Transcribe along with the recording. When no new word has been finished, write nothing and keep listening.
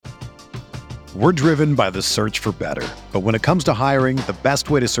We're driven by the search for better. But when it comes to hiring, the best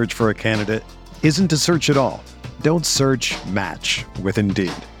way to search for a candidate isn't to search at all. Don't search, match with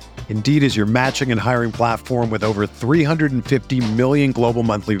Indeed. Indeed is your matching and hiring platform with over 350 million global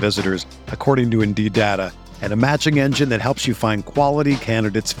monthly visitors, according to Indeed data, and a matching engine that helps you find quality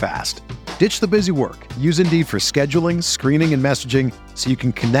candidates fast. Ditch the busy work. Use Indeed for scheduling, screening, and messaging so you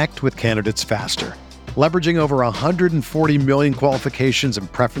can connect with candidates faster. Leveraging over 140 million qualifications and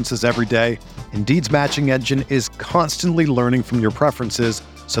preferences every day, Indeed's matching engine is constantly learning from your preferences,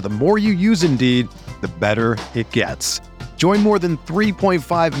 so the more you use Indeed, the better it gets. Join more than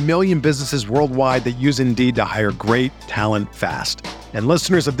 3.5 million businesses worldwide that use Indeed to hire great talent fast. And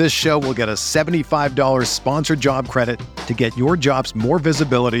listeners of this show will get a $75 sponsored job credit to get your jobs more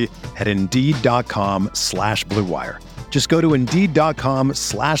visibility at Indeed.com/Blue Wire. Just go to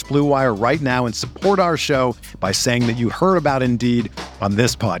Indeed.com/Blue Wire right now and support our show by saying that you heard about Indeed on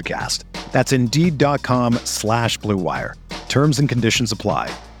this podcast. That's Indeed.com/Blue Wire. Terms and conditions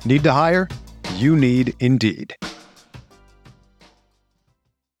apply. Need to hire? You need Indeed.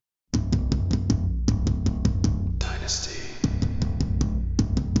 Dynasty.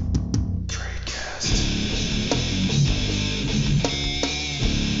 TradeCast.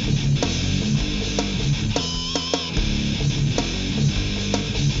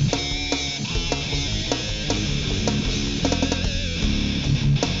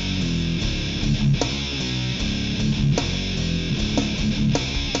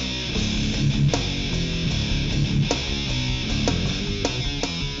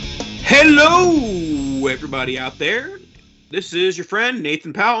 Hello, everybody out there. This is your friend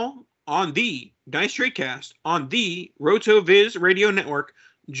Nathan Powell on the Dynasty TradeCast on the RotoViz Radio Network.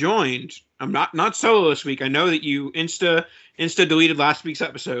 Joined, I'm not solo this week. I know that you insta deleted last week's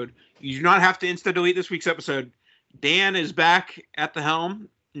episode. You do not have to insta delete this week's episode. Dan is back at the helm.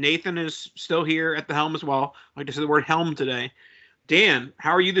 Nathan is still here at the helm as well. I like to say the word helm today. Dan,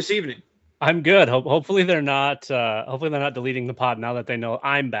 how are you this evening? I'm good. Hopefully they're not deleting the pod now that they know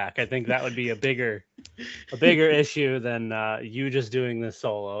I'm back. I think that would be a bigger issue than you just doing this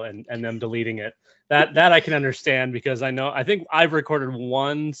solo and them deleting it. That I can understand because I think I've recorded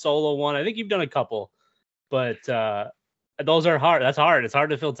one solo one. I think you've done a couple, but those are hard. That's hard. It's hard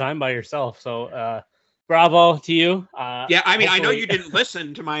to fill time by yourself. So bravo to you. Yeah, I mean, I know you didn't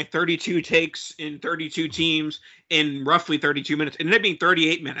listen to my 32 takes in 32 teams in roughly 32 minutes. It ended up being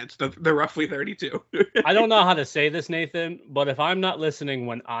 38 minutes. They're roughly 32. I don't know how to say this, Nathan, but if I'm not listening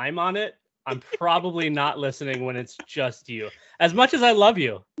when I'm on it, I'm probably not listening when it's just you. As much as I love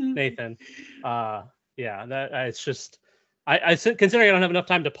you, Nathan. It's just I considering I don't have enough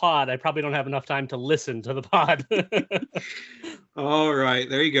time to pod, I probably don't have enough time to listen to the pod. All right,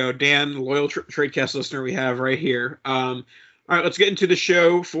 there you go, Dan, loyal TradeCast listener we have right here. All right, let's get into the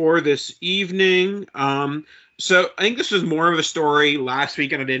show for this evening. So I think this was more of a story last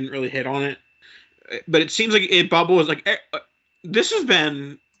week, and I didn't really hit on it, but it seems like it bubbles. Like this has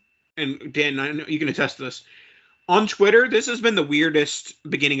been, and Dan, I know you can attest to this. On Twitter, this has been the weirdest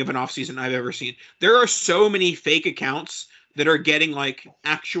beginning of an offseason I've ever seen. There are so many fake accounts that are getting like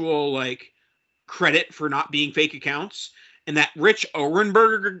actual like credit for not being fake accounts. And that Rich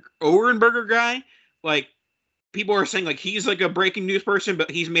Orenberger guy, like people are saying like he's like a breaking news person, but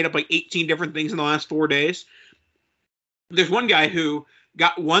he's made up like 18 different things in the last 4 days. There's one guy who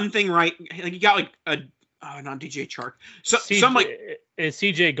got one thing right. Like he got like not DJ Chark. So some like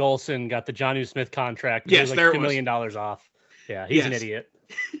CJ Golson got the Jonnu Smith contract. Yes, like there $2 million off. Yeah, he's an idiot.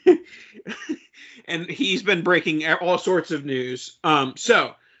 And he's been breaking all sorts of news.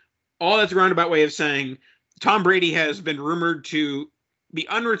 So all that's a roundabout way of saying Tom Brady has been rumored to be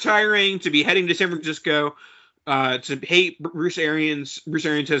unretiring, to be heading to San Francisco, to hate Bruce Arians. Bruce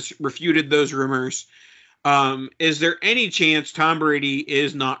Arians has refuted those rumors. Is there any chance Tom Brady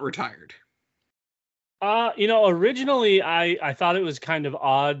is not retired? Originally I thought it was kind of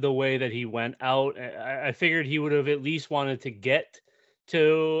odd the way that he went out. I figured he would have at least wanted to get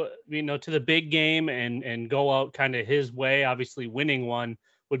to the big game and go out kind of his way. Obviously winning one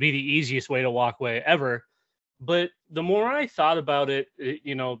would be the easiest way to walk away ever. But the more I thought about it,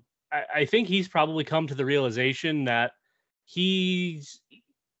 I think he's probably come to the realization that he's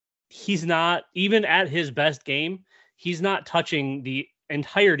not, even at his best game, he's not touching the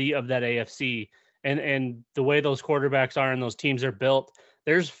entirety of that AFC. And the way those quarterbacks are and those teams are built,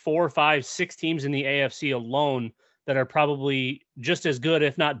 there's 4, 5, 6 teams in the AFC alone that are probably just as good,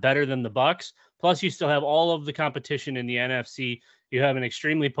 if not better than the Bucs. Plus, you still have all of the competition in the NFC. You have an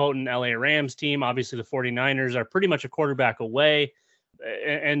extremely potent LA Rams team. Obviously, the 49ers are pretty much a quarterback away.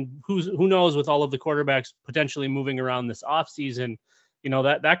 And who knows, with all of the quarterbacks potentially moving around this offseason,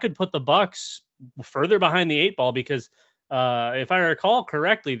 that could put the Bucks further behind the 8 ball because if I recall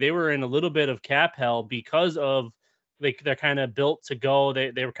correctly, they were in a little bit of cap hell because of they're kind of built to go.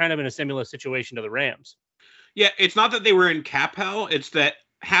 They were kind of in a similar situation to the Rams. Yeah, it's not that they were in cap hell; it's that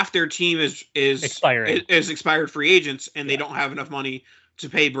half their team is expiring, is expired free agents, and they don't have enough money to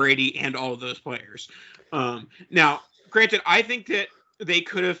pay Brady and all of those players. Now, granted, I think that they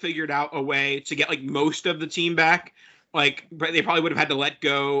could have figured out a way to get like most of the team back. Like they probably would have had to let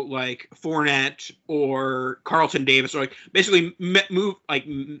go like Fournette or Carlton Davis, or like basically move like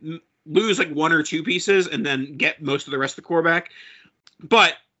lose like one or two pieces and then get most of the rest of the core back.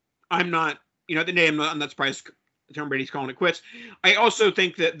 But I'm not, at the end of the day, I'm not surprised Tom Brady's calling it quits. I also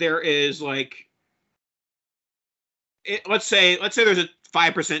think that there is like, let's say there's a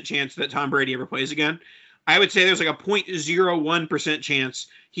 5% chance that Tom Brady ever plays again. I would say there's like a 0.01% chance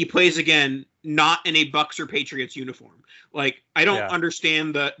he plays again, not in a Bucks or Patriots uniform. Like, I don't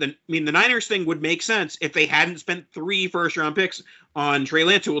understand the Niners thing would make sense if they hadn't spent 3 first-round picks on Trey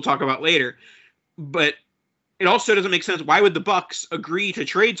Lance, who we'll talk about later. But it also doesn't make sense. Why would the Bucks agree to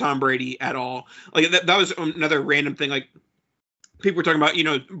trade Tom Brady at all? Like, that was another random thing. Like, people were talking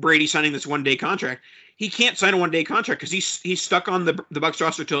about, Brady signing this one-day contract. He can't sign a one-day contract because he's stuck on the Bucks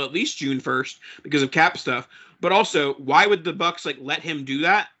roster till at least June 1st because of cap stuff. But also, why would the Bucks let him do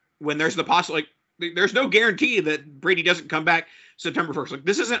that when there's the there's no guarantee that Brady doesn't come back September 1st. Like,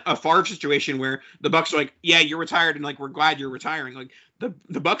 this isn't a Favre situation where the Bucks are like, yeah, you're retired and we're glad you're retiring. Like,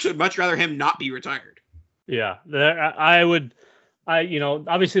 the Bucks would much rather him not be retired. Yeah, I would.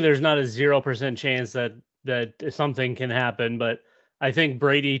 Obviously there's not a 0% chance that something can happen, but I think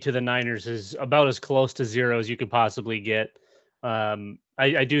Brady to the Niners is about as close to 0 as you could possibly get.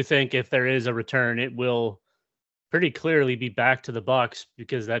 I do think if there is a return, it will pretty clearly be back to the Bucks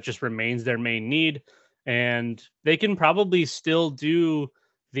because that just remains their main need. And they can probably still do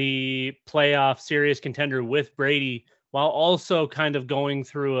the playoff serious contender with Brady while also kind of going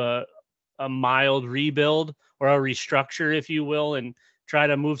through a mild rebuild or a restructure, if you will, and try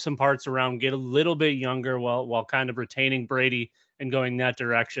to move some parts around, get a little bit younger while kind of retaining Brady and going that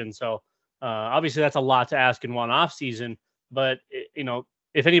direction. So obviously that's a lot to ask in one off season, but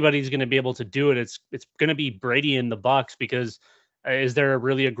if anybody's going to be able to do it, it's going to be Brady in the Bucks because is there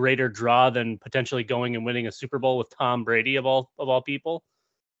really a greater draw than potentially going and winning a Super Bowl with Tom Brady of all people?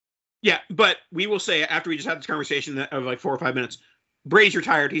 Yeah, but we will say after we just had this conversation of 4 or 5 minutes, Brady's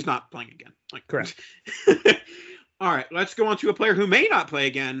retired. He's not playing again. Correct. All right, let's go on to a player who may not play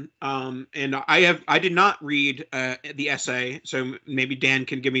again. And I did not read the essay, so maybe Dan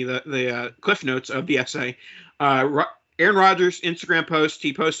can give me the cliff notes of the essay. Aaron Rodgers' Instagram post,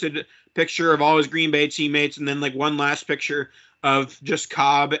 he posted a picture of all his Green Bay teammates and then one last picture of just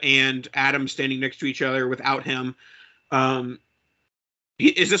Cobb and Adam standing next to each other without him.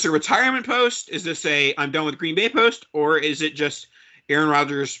 Is this a retirement post? Is this a I'm done with Green Bay post? Or is it just Aaron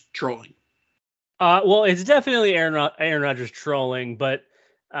Rodgers trolling? Well, it's definitely Aaron Rodgers trolling, but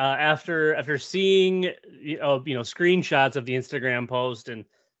after seeing screenshots of the Instagram post and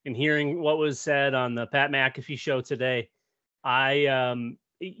hearing what was said on the Pat McAfee show today, Aaron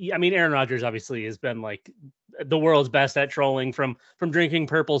Rodgers obviously has been the world's best at trolling from drinking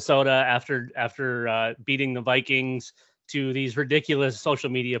purple soda after beating the Vikings to these ridiculous social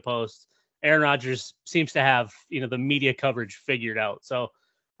media posts. Aaron Rodgers seems to have the media coverage figured out. So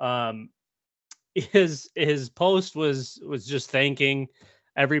his post was just thanking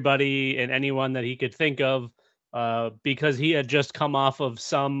everybody and anyone that he could think of because he had just come off of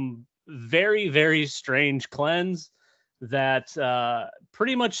some very, very strange cleanse that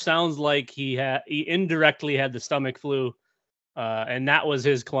pretty much sounds like he indirectly had the stomach flu, and that was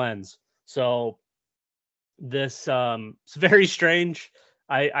his cleanse. So this it's very strange.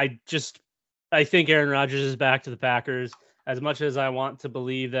 I think Aaron Rodgers is back to the Packers. As much as I want to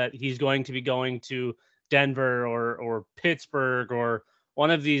believe that he's going to be going to Denver or Pittsburgh or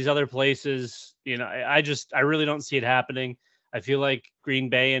one of these other places, I really don't see it happening. I feel like Green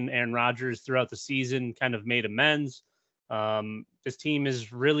Bay and Aaron Rodgers throughout the season kind of made amends. This team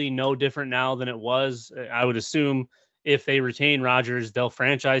is really no different now than it was. I would assume if they retain Rodgers, they'll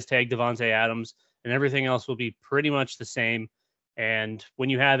franchise tag Devontae Adams and everything else will be pretty much the same. And when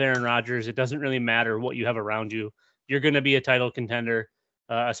you have Aaron Rodgers, it doesn't really matter what you have around you. You're going to be a title contender,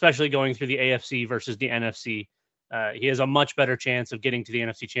 especially going through the AFC versus the NFC. He has a much better chance of getting to the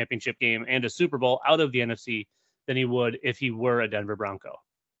NFC Championship game and a Super Bowl out of the NFC than he would if he were a Denver Bronco.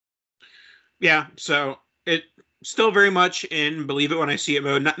 Yeah, so it still very much in believe it when I see it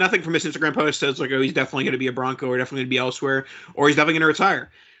mode. Nothing from his Instagram post says he's definitely going to be a Bronco or definitely going to be elsewhere or he's definitely going to retire.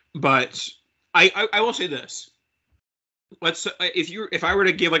 But I will say this. if I were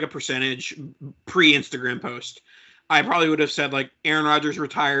to give like a percentage pre-Instagram post, I probably would have said like Aaron Rodgers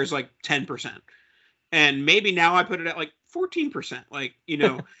retires like 10%. And maybe now I put it at like 14%. Like,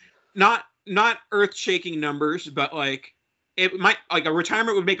 not earth-shaking numbers, but like it might, like a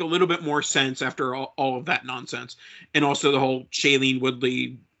retirement would make a little bit more sense after all of that nonsense. And also the whole Shailene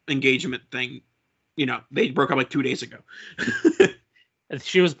Woodley engagement thing, they broke up like 2 days ago.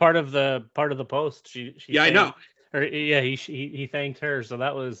 She was part of the post. She yeah, thanked, I know. Or yeah, he thanked her. So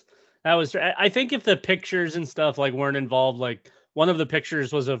that was. I think if the pictures and stuff like weren't involved, like one of the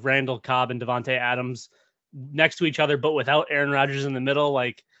pictures was of Randall Cobb and Devontae Adams next to each other, but without Aaron Rodgers in the middle.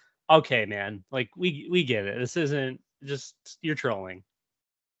 Like, okay, man, like we get it. This isn't just you're trolling.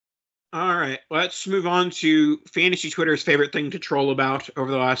 All right, let's move on to fantasy Twitter's favorite thing to troll about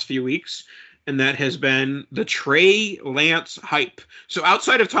over the last few weeks. And that has been the Trey Lance hype. So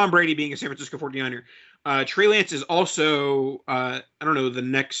outside of Tom Brady being a San Francisco 49er, Trey Lance is also, the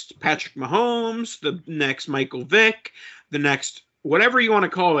next Patrick Mahomes, the next Michael Vick, the next whatever you want to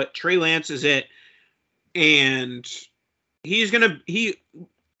call it. Trey Lance is it. And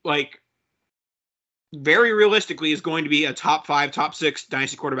very realistically is going to be a top 5, top 6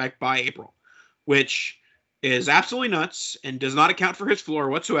 dynasty quarterback by April, which is absolutely nuts and does not account for his floor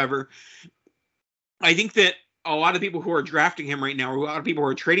whatsoever. I think that a lot of people who are drafting him right now, or a lot of people who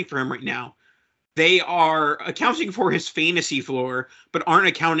are trading for him right now, they are accounting for his fantasy floor, but aren't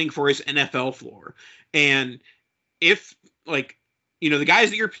accounting for his NFL floor. And if, the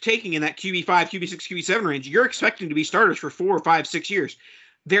guys that you're taking in that QB5, QB6, QB7 range, you're expecting to be starters for 4 or 5, 6 years.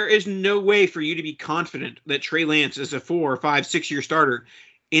 There is no way for you to be confident that Trey Lance is a 4 or 5, 6-year starter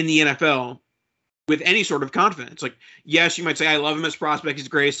in the NFL with any sort of confidence. Like, yes, you might say, I love him as prospect, he's the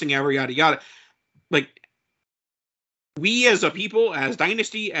greatest thing ever, yada, yada. Like, we as a people, as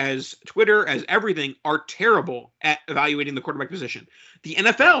Dynasty, as Twitter, as everything, are terrible at evaluating the quarterback position. The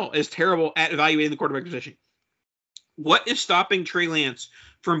NFL is terrible at evaluating the quarterback position. What is stopping Trey Lance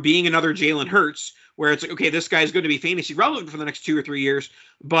from being another Jalen Hurts, where it's like, okay, this guy's going to be fantasy relevant for the next 2 or 3 years,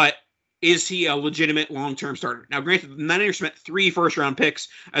 but is he a legitimate long-term starter? Now, granted, the Niners spent 3 first-round picks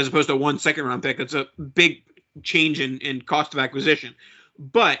as opposed to 1 second-round pick. That's a big change in cost of acquisition.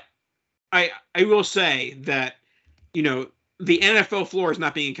 But I will say that, the NFL floor is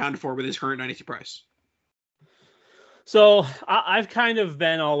not being accounted for with his current dynasty price. So I've kind of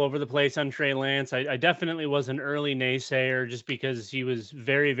been all over the place on Trey Lance. I definitely was an early naysayer just because he was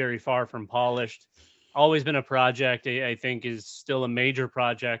very, very far from polished. Always been a project. I think is still a major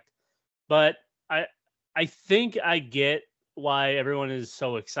project. But I think I get why everyone is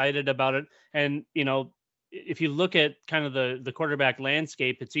so excited about it. And, if you look at kind of the quarterback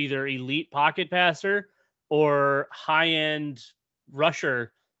landscape, it's either elite pocket passer or high-end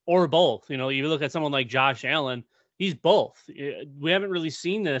rusher or both. You look at someone like Josh Allen, he's both. We haven't really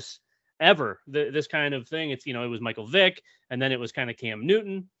seen this ever, this kind of thing. It's, it was Michael Vick, and then it was kind of Cam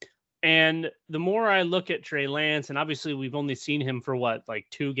Newton. And the more I look at Trey Lance, and obviously we've only seen him for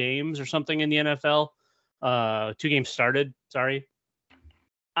 2 games or something in the NFL, 2 games started, sorry.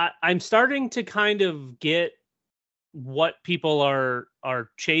 I'm starting to kind of get what people are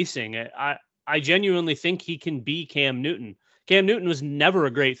chasing. I genuinely think he can be Cam Newton. Cam Newton was never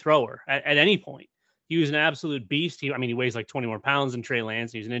a great thrower at any point. He was an absolute beast. He weighs like 20 more pounds than Trey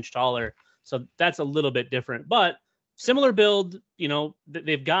Lance. He's an inch taller. So that's a little bit different. But similar build,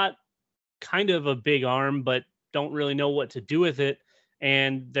 they've got kind of a big arm, but don't really know what to do with it.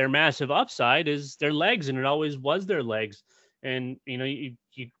 And their massive upside is their legs, and it always was their legs. And, you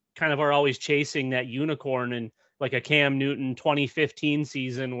kind of are always chasing that unicorn, and like a Cam Newton 2015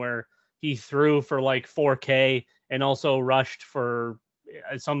 season where he threw for like 4K and also rushed for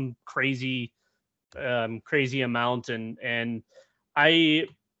some crazy amount. And I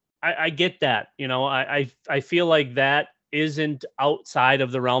get that, I feel like that isn't outside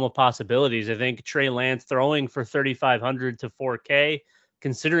of the realm of possibilities. I think Trey Lance throwing for 3,500 to 4K,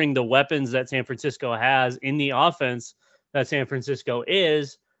 considering the weapons that San Francisco has in the offense that San Francisco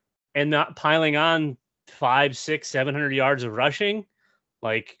is, and not piling on 500, 600, 700 yards of rushing.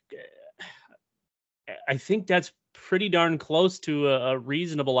 Like, I think that's pretty darn close to a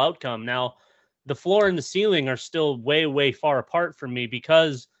reasonable outcome. Now, the floor and the ceiling are still way, way far apart from me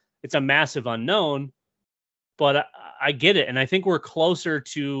because it's a massive unknown, but I get it. And I think we're closer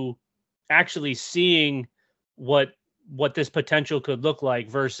to actually seeing what this potential could look like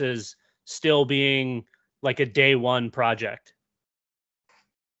versus still being like a day one project.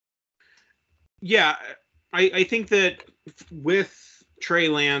 Yeah, I think that with Trey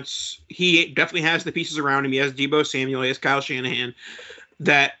Lance, he definitely has the pieces around him. He has Deebo Samuel, he has Kyle Shanahan,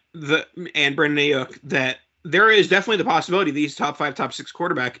 and Brendan Ayuk that there is definitely the possibility of these top 5, top 6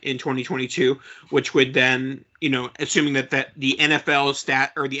 quarterback in 2022, which would then, assuming that the NFL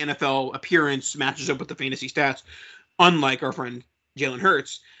stat or the NFL appearance matches up with the fantasy stats, unlike our friend Jalen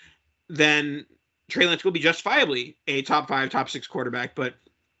Hurts, then Trey Lance will be justifiably a top 5, top 6 quarterback. But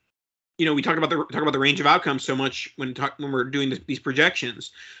we talk about the range of outcomes so much when we're doing these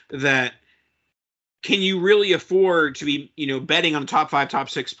projections, that can you really afford to be betting on a top 5,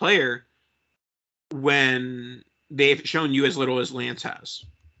 top 6 player when they've shown you as little as Lance has?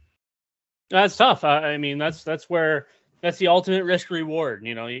 That's tough. I mean, that's the ultimate risk reward.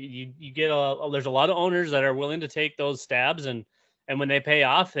 You get there's a lot of owners that are willing to take those stabs, and when they pay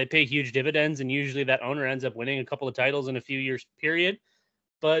off, they pay huge dividends, and usually that owner ends up winning a couple of titles in a few years period.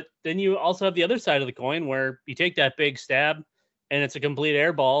 But then you also have the other side of the coin where you take that big stab and it's a complete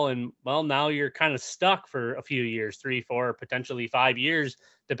air ball, and well, now you're kind of stuck for a few years, 3, 4, potentially 5 years,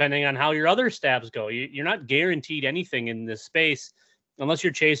 depending on how your other stabs go. You're not guaranteed anything in this space unless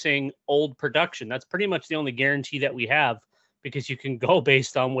you're chasing old production. That's pretty much the only guarantee that we have, because you can go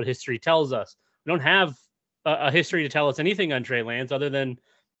based on what history tells us. We don't have a history to tell us anything on Trey Lance other than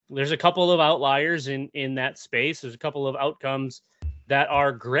there's a couple of outliers in that space. There's a couple of outcomes that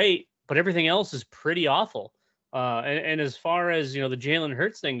are great, but everything else is pretty awful. And as far as, the Jalen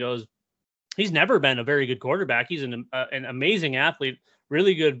Hurts thing goes, he's never been a very good quarterback. He's an amazing athlete,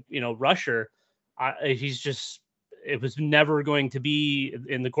 really good, rusher. It was never going to be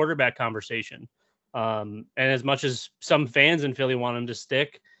in the quarterback conversation. And as much as some fans in Philly want him to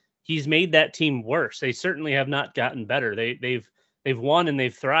stick, he's made that team worse. They certainly have not gotten better. They've won and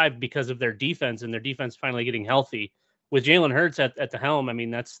they've thrived because of their defense, and their defense finally getting healthy. With Jalen Hurts at the helm, I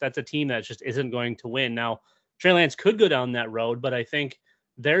mean, that's a team that just isn't going to win. Now, Trey Lance could go down that road, but I think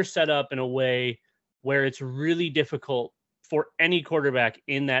they're set up in a way where it's really difficult for any quarterback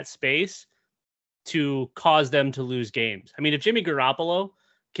in that space to cause them to lose games. I mean, if Jimmy Garoppolo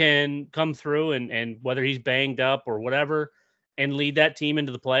can come through and whether he's banged up or whatever and lead that team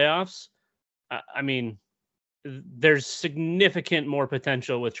into the playoffs, I mean, there's significant more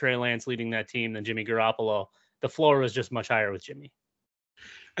potential with Trey Lance leading that team than Jimmy Garoppolo. The floor was just much higher with Jimmy.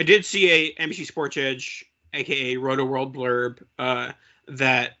 I did see a NBC Sports Edge, aka Roto World blurb,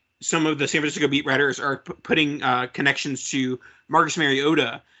 that some of the San Francisco beat writers are putting connections to Marcus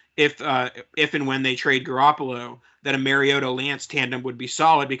Mariota if and when they trade Garoppolo, that a Mariota-Lance tandem would be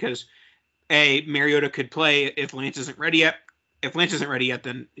solid because Mariota could play if Lance isn't ready yet. If Lance isn't ready yet,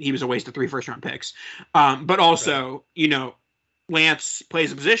 then he was a waste of 3 first-round picks. But also, right. Lance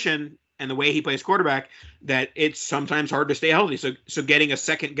plays a position and the way he plays quarterback that it's sometimes hard to stay healthy. So getting a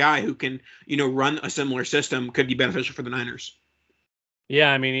second guy who can, run a similar system could be beneficial for the Niners.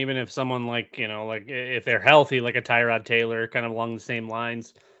 Yeah, I mean, even if someone like if they're healthy, like a Tyrod Taylor, kind of along the same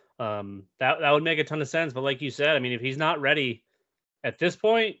lines, that would make a ton of sense. But like you said, I mean, if he's not ready at this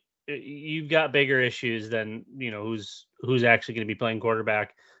point, you've got bigger issues than, who's actually going to be playing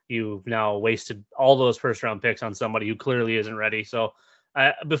quarterback. You've now wasted all those first round picks on somebody who clearly isn't ready. So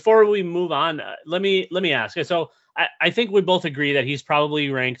before we move on, let me ask. So I think we both agree that he's probably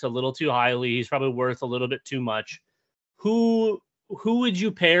ranked a little too highly. He's probably worth a little bit too much. Who would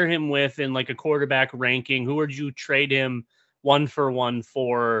you pair him with in like a quarterback ranking? Who would you trade him 1-for-1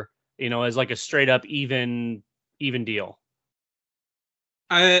 for, as like a straight up even deal?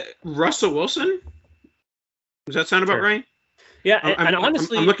 Russell Wilson. Does that sound about right? Yeah, and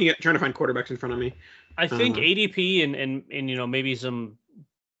honestly, I'm looking at trying to find quarterbacks in front of me. I think ADP and maybe some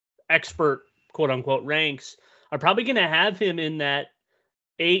expert quote unquote ranks are probably going to have him in that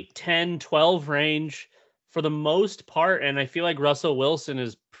 8, 10, 12 range for the most part. And I feel like Russell Wilson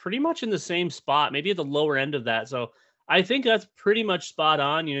is pretty much in the same spot, maybe at the lower end of that. So I think that's pretty much spot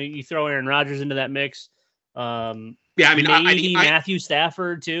on. You throw Aaron Rodgers into that mix. Yeah, I mean, maybe Matthew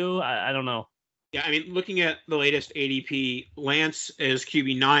Stafford too. I don't know. Yeah, I mean, looking at the latest ADP, Lance is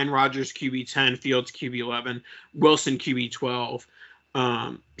QB9, Rodgers QB10, Fields QB11, Wilson QB12.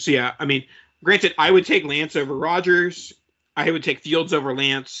 So yeah, I mean, granted, I would take Lance over Rodgers. I would take Fields over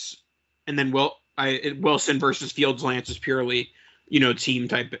Lance, and then Wilson versus Fields Lance is purely, team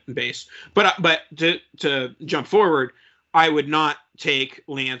type base. But to jump forward, I would not take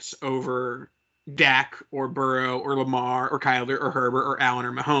Lance over Dak or Burrow or Lamar or Kyler or Herbert or Allen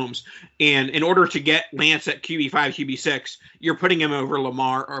or Mahomes. And in order to get Lance at QB5, QB6, you're putting him over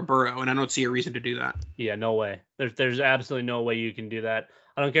Lamar or Burrow, and I don't see a reason to do that. Yeah, no way. There's absolutely no way you can do that.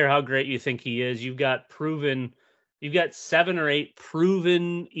 I don't care how great you think he is. You've got 7 or 8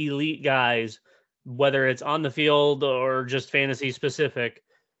 proven elite guys, whether it's on the field or just fantasy specific,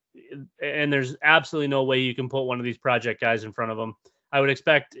 and there's absolutely no way you can put one of these project guys in front of them. I would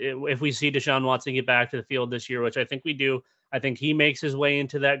expect if we see Deshaun Watson get back to the field this year, which I think we do, I think he makes his way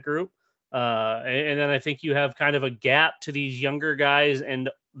into that group. And then I think you have kind of a gap to these younger guys and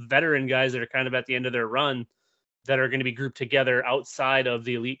veteran guys that are kind of at the end of their run that are going to be grouped together outside of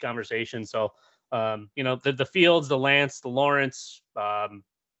the elite conversation. So, the Fields, the Lance, the Lawrence,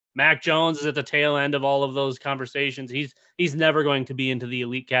 Mac Jones is at the tail end of all of those conversations. He's never going to be into the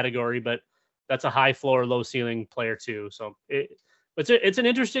elite category, but that's a high floor, low ceiling player too. So it's an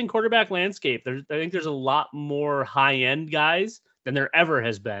interesting quarterback landscape. I think there's a lot more high end guys than there ever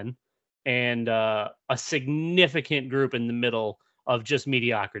has been, and a significant group in the middle of just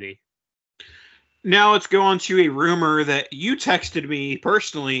mediocrity. Now let's go on to a rumor that you texted me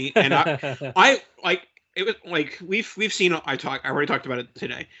personally, and I like it was like we've seen. I already talked about it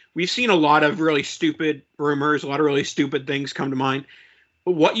today. We've seen a lot of really stupid rumors, a lot of really stupid things come to mind.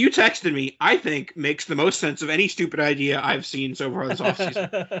 But what you texted me, I think, makes the most sense of any stupid idea I've seen so far this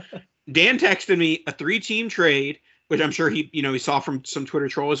offseason. Dan texted me a 3-team trade, which I'm sure he saw from some Twitter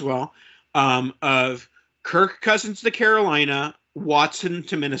troll as well, of Kirk Cousins to Carolina, Watson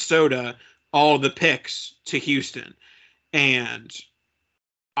to Minnesota, all the picks to Houston. And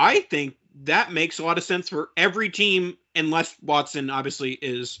I think that makes a lot of sense for every team, unless Watson obviously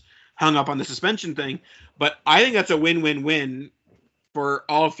is hung up on the suspension thing. But I think that's a win-win-win for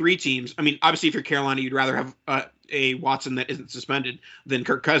all 3 teams. I mean, obviously, if you're Carolina, you'd rather have a Watson that isn't suspended than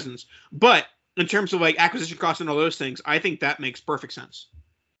Kirk Cousins. But in terms of like acquisition costs and all those things, I think that makes perfect sense.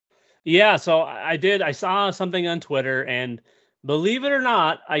 Yeah, so I saw something on Twitter, and believe it or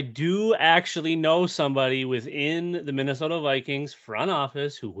not, I do actually know somebody within the Minnesota Vikings front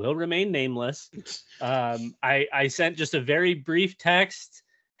office who will remain nameless. I sent just a very brief text.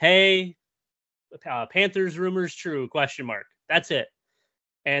 Hey, Panthers rumors true? ? That's it.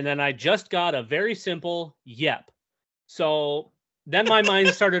 And then I just got a very simple yep. So then my mind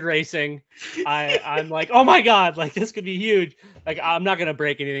started racing. I'm like, oh my God, like this could be huge. Like, I'm not going to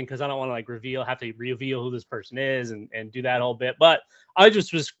break anything because I don't want to have to reveal who this person is and do that whole bit. But I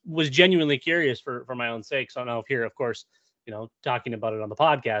just was genuinely curious for my own sake. So now here, of course, talking about it on the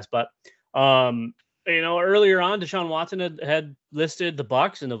podcast. But, earlier on, Deshaun Watson had listed the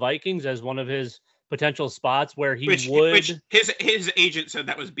Bucs and the Vikings as one of his potential spots where which his agent said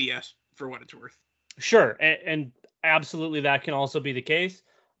that was BS for what it's worth. Sure. And absolutely that can also be the case,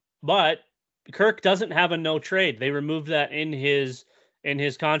 but Kirk doesn't have a no trade. They removed that in his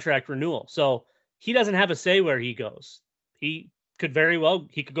contract renewal. So he doesn't have a say where he goes. He could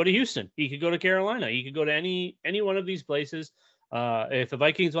go to Houston. He could go to Carolina. He could go to any one of these places. If the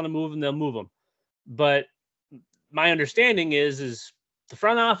Vikings want to move him, they'll move him. But my understanding is the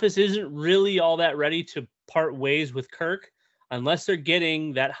front office isn't really all that ready to part ways with Kirk unless they're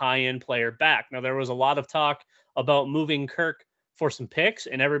getting that high-end player back. Now, there was a lot of talk about moving Kirk for some picks,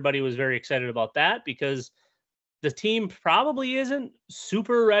 and everybody was very excited about that because the team probably isn't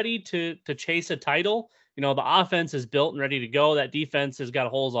super ready to chase a title. The offense is built and ready to go. That defense has got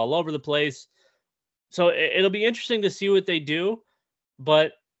holes all over the place. So it'll be interesting to see what they do,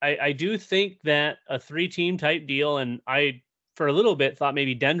 but I do think that a 3-team type deal, and I, for a little bit, thought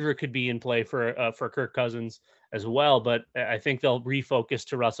maybe Denver could be in play for Kirk Cousins as well, but I think they'll refocus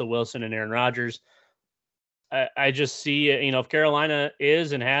to Russell Wilson and Aaron Rodgers. I just see, if Carolina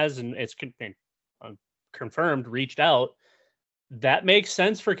is and has, and it's confirmed, reached out, that makes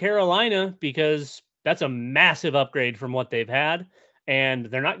sense for Carolina because that's a massive upgrade from what they've had, and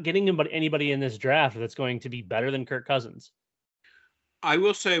they're not getting anybody in this draft that's going to be better than Kirk Cousins. I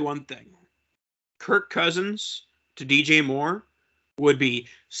will say one thing. Kirk Cousins to DJ Moore would be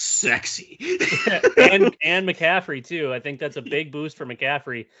sexy. and McCaffrey too. I think that's a big boost for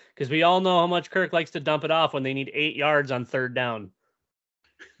McCaffrey because we all know how much Kirk likes to dump it off when they need 8 yards on 3rd down.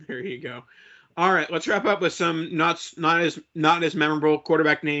 There you go. All right, let's wrap up with some not as memorable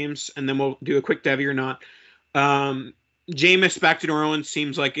quarterback names, and then we'll do a quick Devy or not. Jameis back to New Orleans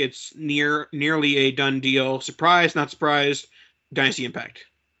seems like it's nearly a done deal. Surprised, not surprised. Dynasty impact.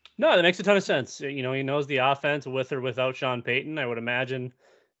 No, that makes a ton of sense. He knows the offense with or without Sean Payton. I would imagine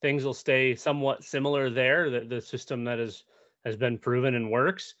things will stay somewhat similar there. The system that has been proven and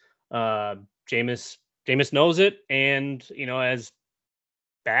works. Jameis knows it, and as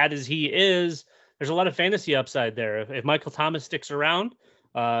bad as he is, there's a lot of fantasy upside there. If Michael Thomas sticks around,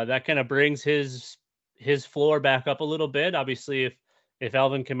 that kind of brings his floor back up a little bit. Obviously, if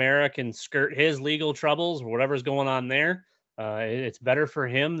Alvin Kamara can skirt his legal troubles or whatever's going on there, it's better for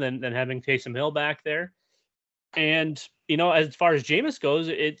him than having Taysom Hill back there. And, as far as Jameis goes,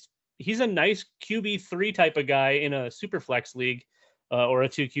 he's a nice QB3 type of guy in a super flex league or a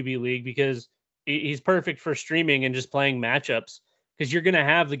 2 QB league because he's perfect for streaming and just playing matchups. because you're going to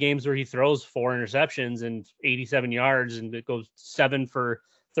have the games where he throws 4 interceptions and 87 yards and it goes 7 for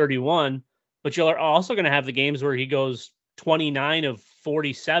 31. But you're also going to have the games where he goes 29 of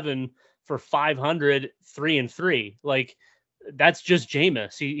 47 for 500, 3-3. Like, that's just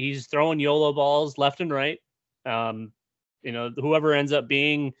Jameis. He's throwing YOLO balls left and right. Whoever ends up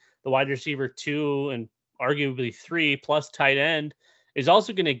being the wide receiver 2 and arguably 3 plus tight end is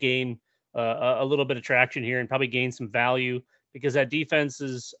also going to gain a little bit of traction here and probably gain some value, because that defense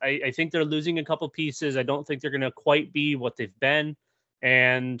is, I think they're losing a couple pieces. I don't think they're going to quite be what they've been.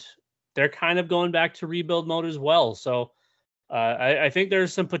 And they're kind of going back to rebuild mode as well. So I think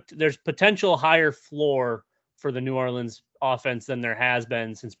there's potential higher floor for the New Orleans offense than there has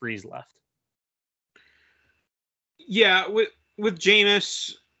been since Breeze left. Yeah, with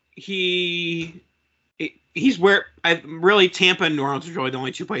Jameis, he's where Tampa and New Orleans are really the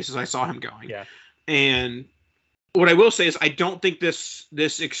only 2 places I saw him going. Yeah. And what I will say is I don't think this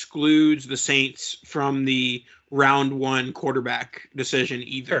excludes the Saints from the round 1 quarterback decision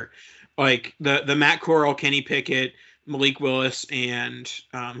either. Sure. Like the Matt Corral, Kenny Pickett, Malik Willis, and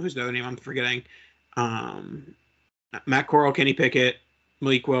who's the other name I'm forgetting? Matt Corral, Kenny Pickett,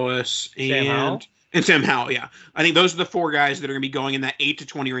 Malik Willis, and Sam Howell. Yeah, I think those are the 4 guys that are going to be going in that 8 to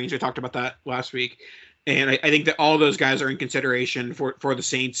 20 range. I talked about that last week, and I think that all those guys are in consideration for the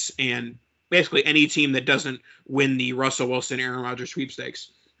Saints and basically any team that doesn't win the Russell Wilson, Aaron Rodgers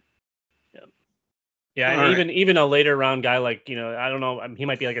sweepstakes. Yeah, and even a later round guy like, I don't know, he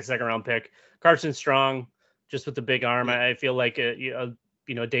might be like a 2nd round pick. Carson Strong, just with the big arm, I feel like a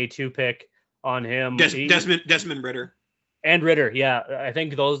day 2 pick on him. Desmond Ridder. And Ridder, yeah. I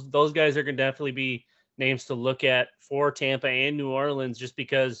think those guys are going to definitely be names to look at for Tampa and New Orleans, just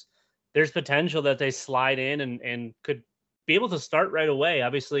because there's potential that they slide in and could be able to start right away.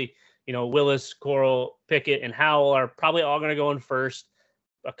 Obviously, Willis, Corral, Pickett, and Howell are probably all going to go in first.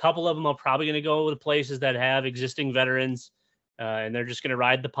 A couple of them are probably going to go to places that have existing veterans, and they're just going to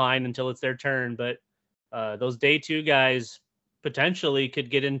ride the pine until it's their turn. But those day 2 guys potentially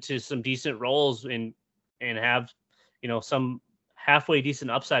could get into some decent roles and have, some halfway decent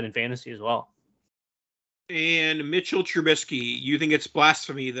upside in fantasy as well. And Mitchell Trubisky, you think it's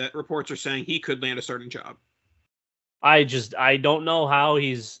blasphemy that reports are saying he could land a starting job? I don't know how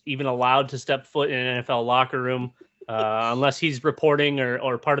he's even allowed to step foot in an NFL locker room. Unless he's reporting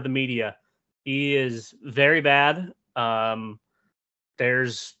or part of the media. He is very bad.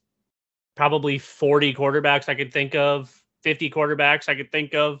 There's probably 40 quarterbacks I could think of, 50 quarterbacks I could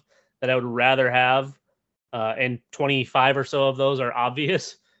think of that I would rather have. And 25 or so of those are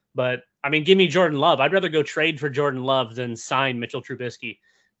obvious. But, give me Jordan Love. I'd rather go trade for Jordan Love than sign Mitchell Trubisky.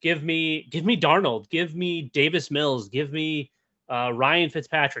 Give me Darnold. Give me Davis Mills. Give me Ryan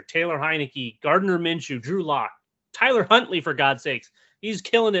Fitzpatrick, Taylor Heineke, Gardner Minshew, Drew Lock. Tyler Huntley, for God's sakes. He's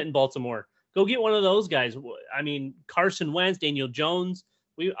killing it in Baltimore. Go get one of those guys. Carson Wentz, Daniel Jones.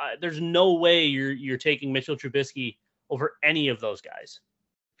 There's no way you're taking Mitchell Trubisky over any of those guys.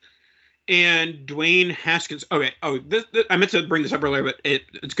 And Dwayne Haskins. Okay. I meant to bring this up earlier, but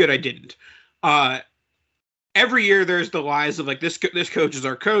it's good I didn't. Every year there's the lies of like this coach is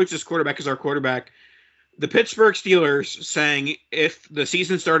our coach, this quarterback is our quarterback. The Pittsburgh Steelers saying if the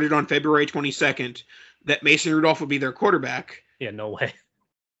season started on February 22nd, that Mason Rudolph would be their quarterback. Yeah, no way.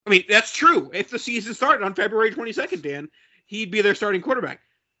 That's true. If the season started on February 22nd, Dan, he'd be their starting quarterback.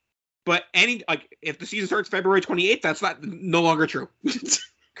 But if the season starts February 28th, that's no longer true.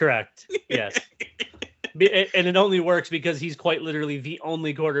 Correct. Yes. And it only works because he's quite literally the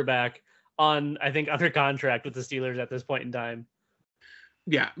only quarterback under contract with the Steelers at this point in time.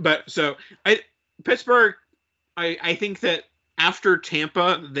 Yeah, but so Pittsburgh, I think that after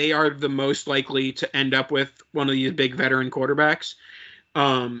Tampa, they are the most likely to end up with one of these big veteran quarterbacks.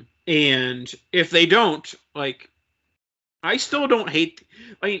 And if they don't, I still don't hate.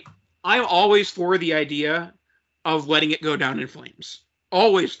 I'm always for the idea of letting it go down in flames.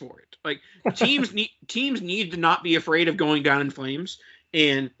 Always for it. Teams need to not be afraid of going down in flames.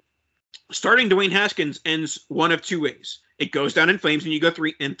 And starting Dwayne Haskins ends one of 2 ways. It goes down in flames and you go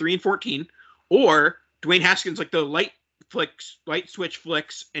 3-14, or Dwayne Haskins the light switch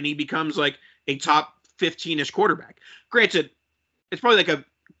flicks and he becomes a top 15-ish quarterback. Granted, it's probably a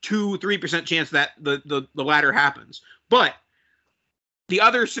 2-3% chance that the latter happens. But the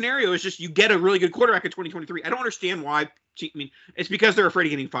other scenario is just you get a really good quarterback in 2023. I don't understand why. It's because they're afraid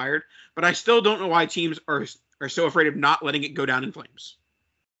of getting fired, but I still don't know why teams are so afraid of not letting it go down in flames.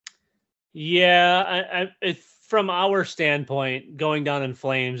 Yeah, from our standpoint, going down in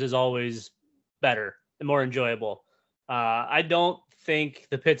flames is always better and more enjoyable. I don't think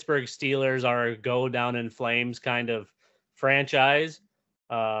the Pittsburgh Steelers are a go down in flames kind of franchise.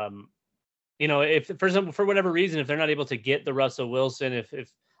 If for whatever reason, if they're not able to get the Russell Wilson,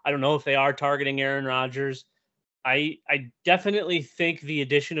 if I don't know if they are targeting Aaron Rodgers, I definitely think the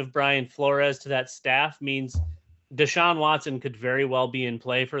addition of Brian Flores to that staff means Deshaun Watson could very well be in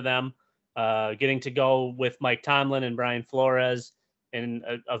play for them. Getting to go with Mike Tomlin and Brian Flores and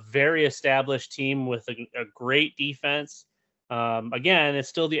a very established team with a great defense. Again, it's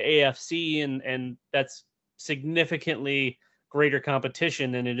still the AFC, and that's significantly greater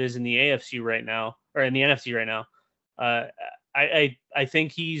competition than it is in the AFC right now, or in the NFC right now. I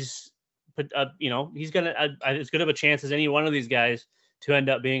think he's gonna as good of a chance as any one of these guys to end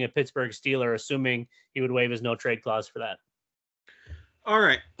up being a Pittsburgh Steeler, assuming he would waive his no trade clause for that. All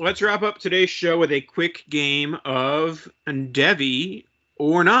right, let's wrap up today's show with a quick game of Devy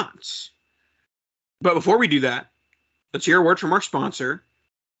or not. But before we do that, let's hear a word from our sponsor,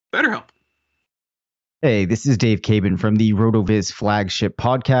 BetterHelp. Hey, this is Dave Cabin from the RotoViz flagship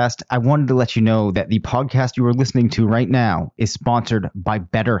podcast. I wanted to let you know that the podcast you are listening to right now is sponsored by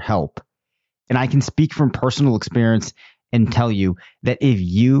BetterHelp. And I can speak from personal experience and tell you that if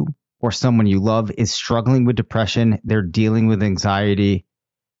you or someone you love is struggling with depression, they're dealing with anxiety,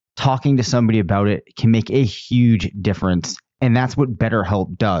 talking to somebody about it can make a huge difference. And that's what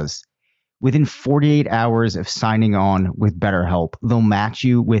BetterHelp does. Within 48 hours of signing on with BetterHelp, they'll match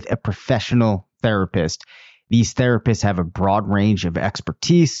you with a professional therapist. These therapists have a broad range of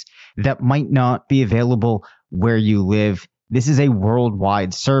expertise that might not be available where you live. This is a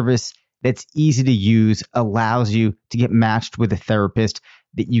worldwide service that's easy to use, allows you to get matched with a therapist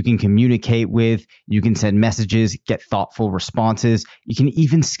that you can communicate with. You can send messages, get thoughtful responses. You can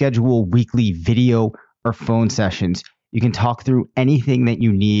even schedule weekly video or phone sessions. You can talk through anything that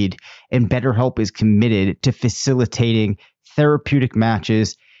you need. And BetterHelp is committed to facilitating therapeutic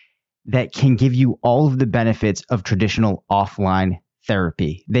matches that can give you all of the benefits of traditional offline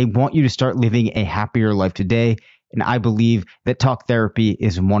therapy. They want you to start living a happier life today. And I believe that talk therapy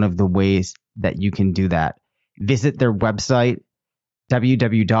is one of the ways that you can do that. Visit their website,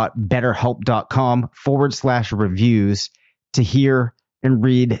 www.betterhelp.com/reviews, to hear and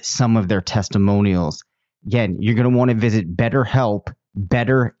read some of their testimonials. Again, you're going to want to visit BetterHelp,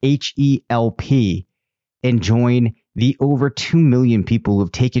 Better H-E-L-P, and join the over 2 million people who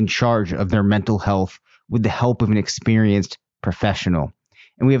have taken charge of their mental health with the help of an experienced professional.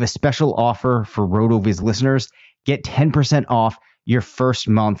 And we have a special offer for RotoViz listeners. Get 10% off your first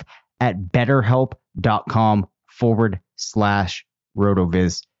month at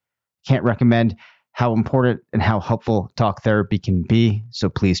betterhelp.com/RotoViz. Can't recommend how important and how helpful talk therapy can be, so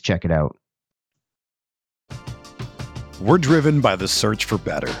please check it out. We're driven by the search for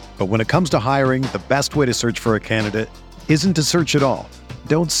better. But when it comes to hiring, the best way to search for a candidate isn't to search at all.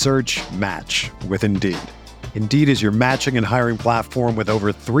 Don't search, match with Indeed. Indeed is your matching and hiring platform with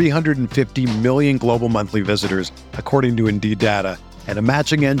over 350 million global monthly visitors, according to Indeed data, and a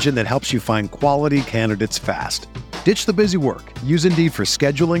matching engine that helps you find quality candidates fast. Ditch the busy work. Use Indeed for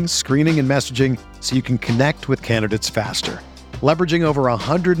scheduling, screening, and messaging so you can connect with candidates faster. Leveraging over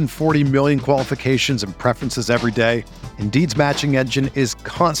 140 million qualifications and preferences every day, Indeed's matching engine is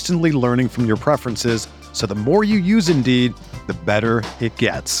constantly learning from your preferences, so the more you use Indeed, the better it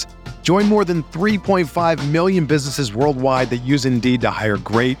gets. Join more than 3.5 million businesses worldwide that use Indeed to hire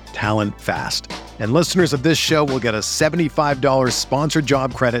great talent fast. And listeners of this show will get a $75 sponsored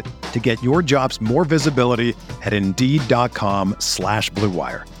job credit to get your jobs more visibility at Indeed.com/Blue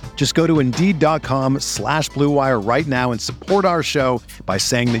Wire. Just go to Indeed.com/Blue Wire right now and support our show by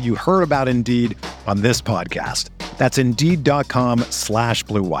saying that you heard about Indeed on this podcast. That's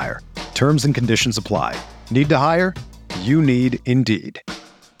Indeed.com/Blue Wire. Terms and conditions apply. Need to hire? You need Indeed.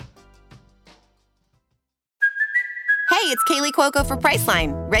 Hey, it's Kaylee Cuoco for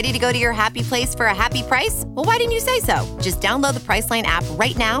Priceline. Ready to go to your happy place for a happy price? Well, why didn't you say so? Just download the Priceline app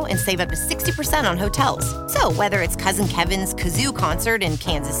right now and save up to 60% on hotels. So whether it's Cousin Kevin's Kazoo Concert in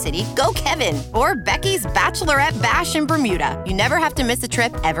Kansas City, go Kevin, or Becky's Bachelorette Bash in Bermuda, you never have to miss a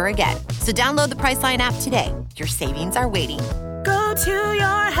trip ever again. So download the Priceline app today. Your savings are waiting. Go to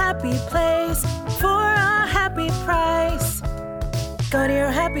your happy place for a happy price. Go to your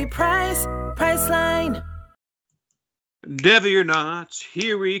happy price, Priceline. Devy or not,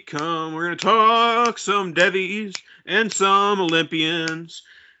 here we come. We're going to talk some Devys and some Olympians.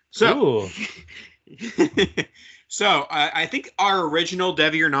 So, I think our original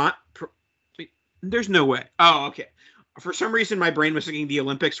Devy or not, there's no way. Oh, okay. For some reason, my brain was thinking the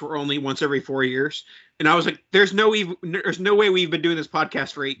Olympics were only once every 4 years. And I was like, there's no way we've been doing this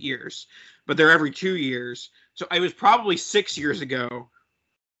podcast for 8 years, but they're every 2 years. So it was probably 6 years ago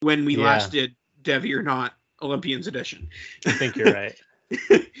when we last did Devy or not. Olympians edition. I think you're right.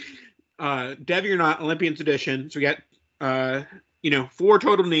 Devy or not, Olympians edition. So we got 4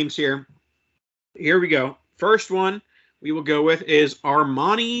 total names here. Here we go. First one we will go with is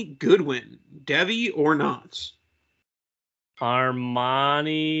Armani Goodwin. Devy or not?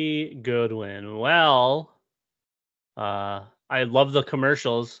 Armani Goodwin. Well, I love the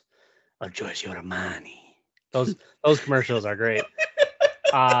commercials. Oh, Giorgio Armani. Those commercials are great.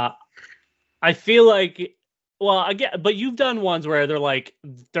 I feel like, well, again, but you've done ones where they're like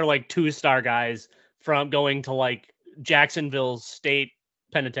 2-star guys from going to like Jacksonville State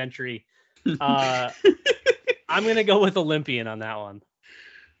Penitentiary. I'm gonna go with Olympian on that one.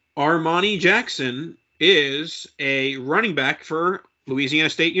 Armani Jackson is a running back for Louisiana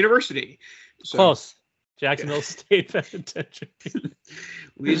State University. So, close. Jacksonville State Penitentiary.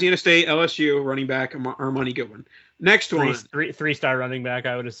 Louisiana State, LSU, running back Armani Goodwin. Next one. 3-star running back,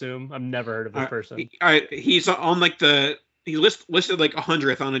 I would assume. I've never heard of this person. He's on like he listed like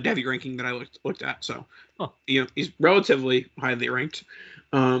 100th on a Devy ranking that I looked at. So, he's relatively highly ranked.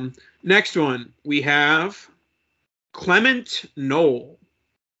 Next one, we have Clement Knoll.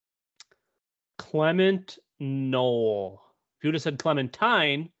 Clement Knoll. If you would have said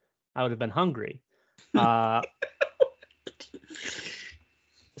Clementine, I would have been hungry.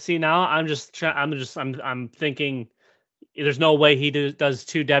 See, now I'm thinking there's no way he does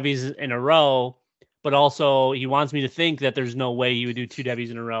 2 Devys in a row, but also he wants me to think that there's no way he would do 2 Devys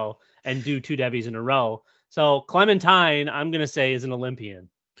in a row and do 2 Devys in a row. So Clementine, I'm going to say, is an Olympian.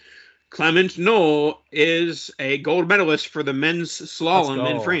 Clement Knoll is a gold medalist for the men's slalom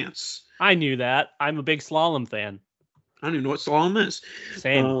in France. I knew that. I'm a big slalom fan. I don't even know what slalom is.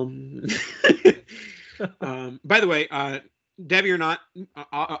 Same. By the way, Devy or not,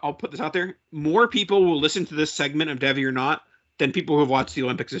 I'll put this out there. More people will listen to this segment of Devy or not than people who have watched the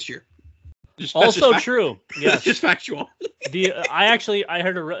Olympics this year. Also true. Yes. That's just factual. I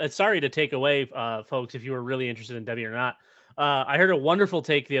heard sorry to take away, folks, if you were really interested in Devy or not. I heard a wonderful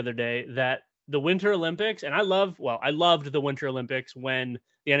take the other day that the Winter Olympics, and I loved the Winter Olympics when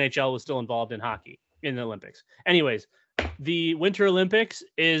the NHL was still involved in hockey in the Olympics. Anyways, the Winter Olympics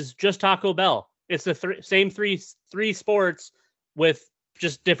is just Taco Bell. It's the same three sports with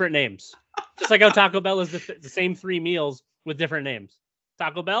just different names. Just like how Taco Bell is the same 3 meals with different names.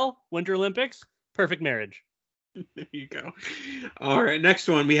 Taco Bell, Winter Olympics, perfect marriage. There you go. All right, next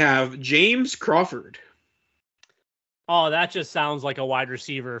one we have James Crawford. Oh, that just sounds like a wide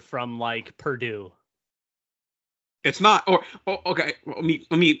receiver from like Purdue. It's not. Okay. Let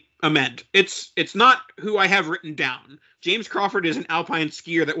me amend. It's not who I have written down. James Crawford is an alpine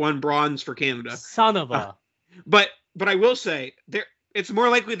skier that won bronze for Canada. Son of a. But I will say it's more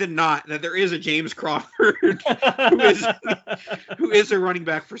likely than not that there is a James Crawford who is a running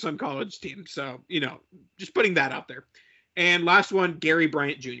back for some college team. So just putting that out there. And last one, Gary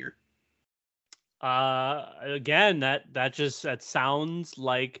Bryant Jr. Again, that sounds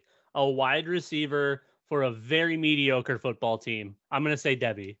like a wide receiver for a very mediocre football team. I'm going to say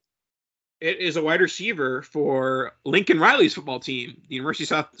Devy. It is a wide receiver for Lincoln Riley's football team, the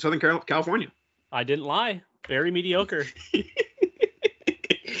University of Southern California. I didn't lie. Very mediocre.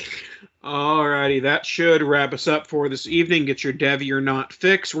 All righty, that should wrap us up for this evening. Get your Devy or not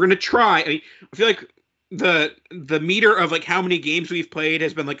fix. We're going to try. I feel like the meter of like how many games we've played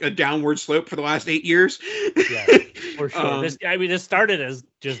has been like a downward slope for the last 8 years. Yeah, for sure. This started as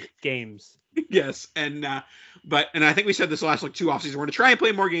just games. Yes, and I think we said this last like 2 offseasons. We're going to try and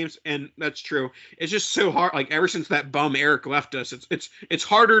play more games, and that's true. It's just so hard. Like ever since that bum Eric left us, it's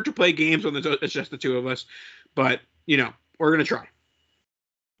harder to play games when it's just the 2 of us. But we're going to try.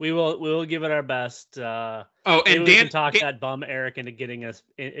 We will give it our best. And Dan Dan talked that bum Eric into getting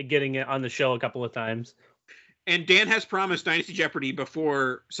it on the show a couple of times. And Dan has promised Dynasty Jeopardy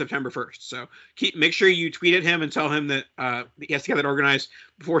before September 1st. So make sure you tweet at him and tell him that he has to get that organized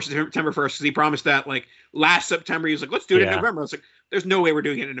before September 1st, because he promised that like last September. He was like, let's do it in November. I was like, there's no way we're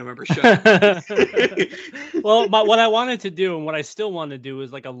doing it in November. Shut up. Well, but what I wanted to do and what I still want to do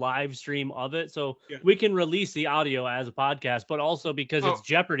is like a live stream of it. So we can release the audio as a podcast, but also because it's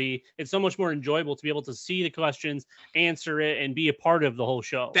Jeopardy, it's so much more enjoyable to be able to see the questions, answer it, and be a part of the whole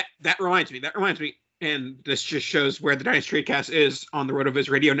show. That reminds me. And this just shows where the Dynasty TradeCast is on the RotoViz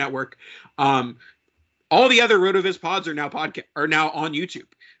radio network. All the other RotoViz pods are now on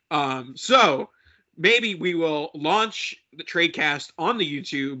YouTube. So maybe we will launch the TradeCast on the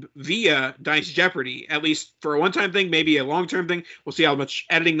YouTube via Dynasty Jeopardy, at least for a one-time thing, maybe a long-term thing. We'll see how much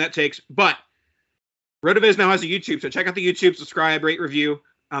editing that takes. But RotoViz now has a YouTube, so check out the YouTube, subscribe, rate, review.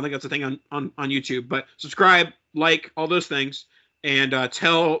 I don't think that's a thing on YouTube, but subscribe, like, all those things. And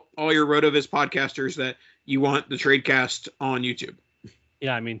tell all your RotoViz podcasters that you want the TradeCast on YouTube.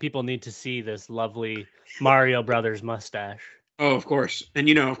 Yeah, I mean, people need to see this lovely Mario Brothers mustache. Oh, of course. And,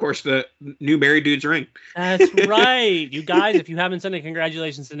 of course, the new married dude's ring. That's right. You guys, if you haven't sent a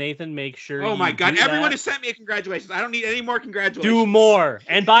congratulations to Nathan, make sure Oh, my God. do Everyone that. has sent me a congratulations. I don't need any more congratulations. Do more.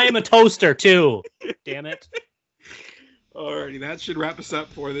 And buy him a toaster, too. Damn it. Alrighty, that should wrap us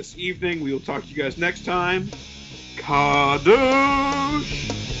up for this evening. We will talk to you guys next time.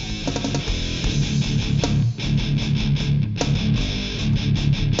 Kadosh!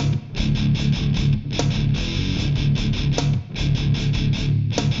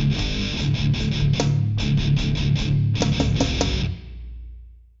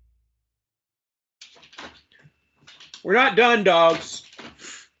 We're not done, dogs.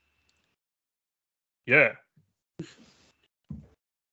 Yeah.